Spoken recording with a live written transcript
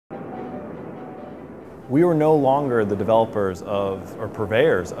We were no longer the developers of, or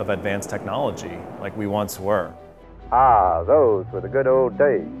purveyors of advanced technology like we once were. Ah, those were the good old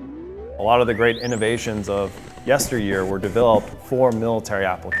days. A lot of the great innovations of yesteryear were developed for military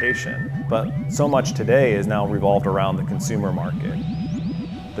application, but so much today is now revolved around the consumer market.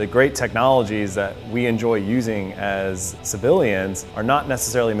 The great technologies that we enjoy using as civilians are not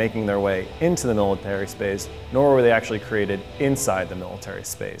necessarily making their way into the military space, nor were they actually created inside the military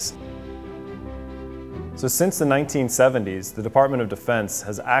space. So since the 1970s, the Department of Defense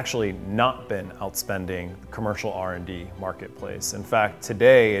has actually not been outspending the commercial R&D marketplace. In fact,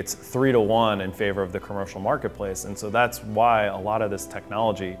 today it's 3-to-1 in favor of the commercial marketplace, and so that's why a lot of this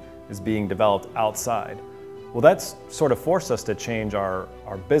technology is being developed outside. Well, that's sort of forced us to change our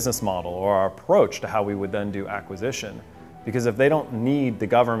business model or our approach to how we would then do acquisition. Because if they don't need the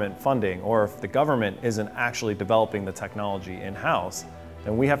government funding, or if the government isn't actually developing the technology in-house,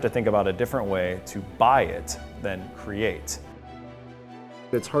 then we have to think about a different way to buy it than create.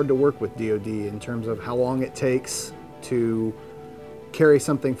 It's hard to work with DoD in terms of how long it takes to carry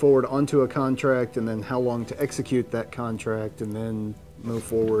something forward onto a contract, and then how long to execute that contract and then move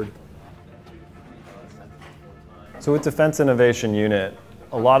forward. So with Defense Innovation Unit,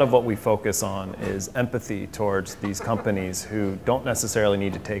 a lot of what we focus on is empathy towards these companies who don't necessarily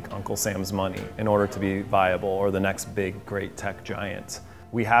need to take Uncle Sam's money in order to be viable or the next big, great tech giant.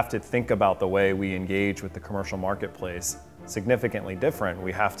 We have to think about the way we engage with the commercial marketplace significantly different.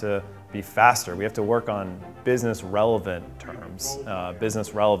 We have to be faster. We have to work on business relevant terms,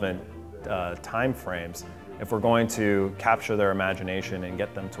 business relevant time frames if we're going to capture their imagination and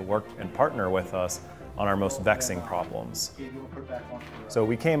get them to work and partner with us on our most vexing problems. So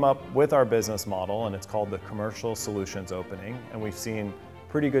we came up with our business model, and it's called the Commercial Solutions Opening, and we've seen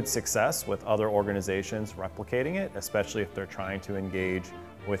pretty good success with other organizations replicating it, especially if they're trying to engage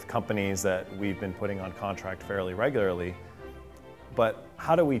with companies that we've been putting on contract fairly regularly. But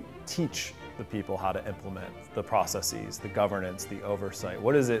how do we teach the people how to implement the processes, the governance, the oversight?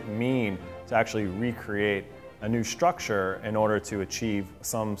 What does it mean to actually recreate a new structure in order to achieve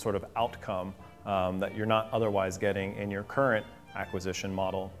some sort of outcome that you're not otherwise getting in your current acquisition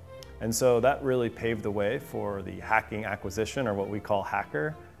model? And so that really paved the way for the hacking acquisition, or what we call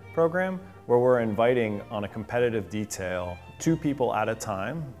HACQer program, where we're inviting on a competitive detail 2 people at a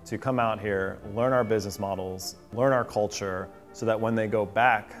time to come out here, learn our business models, learn our culture, so that when they go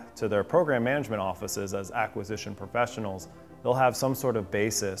back to their program management offices as acquisition professionals, they'll have some sort of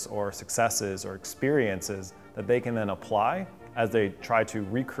basis or successes or experiences that they can then apply as they try to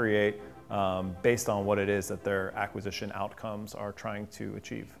recreate based on what it is that their acquisition outcomes are trying to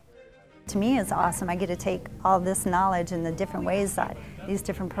achieve. To me, it's awesome. I get to take all this knowledge and the different ways that these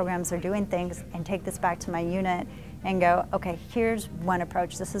different programs are doing things and take this back to my unit and go, okay, here's one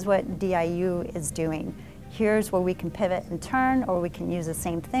approach. This is what DIU is doing. Here's where we can pivot and turn, or we can use the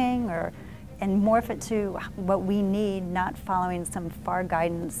same thing, and morph it to what we need, not following some FAR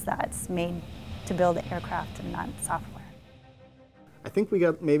guidance that's made to build aircraft and not software. I think we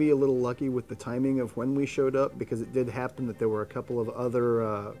got maybe a little lucky with the timing of when we showed up, because it did happen that there were a couple of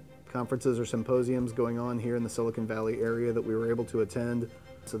other conferences or symposiums going on here in the Silicon Valley area that we were able to attend.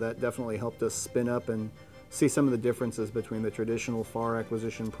 So that definitely helped us spin up and see some of the differences between the traditional FAR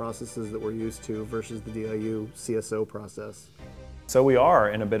acquisition processes that we're used to versus the DIU CSO process. So we are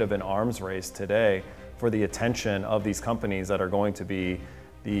in a bit of an arms race today for the attention of these companies that are going to be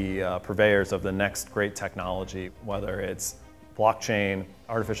the purveyors of the next great technology, whether it's blockchain,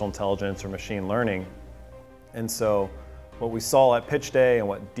 artificial intelligence, or machine learning. And so what we saw at Pitch Day and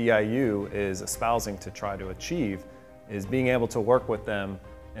what DIU is espousing to try to achieve is being able to work with them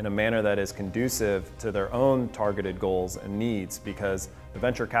in a manner that is conducive to their own targeted goals and needs, because the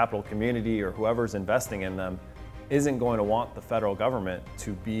venture capital community or whoever's investing in them isn't going to want the federal government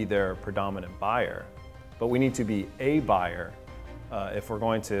to be their predominant buyer. But we need to be a buyer if we're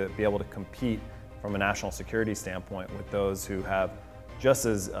going to be able to compete from a national security standpoint with those who have just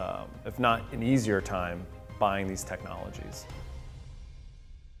as, if not an easier time, buying these technologies.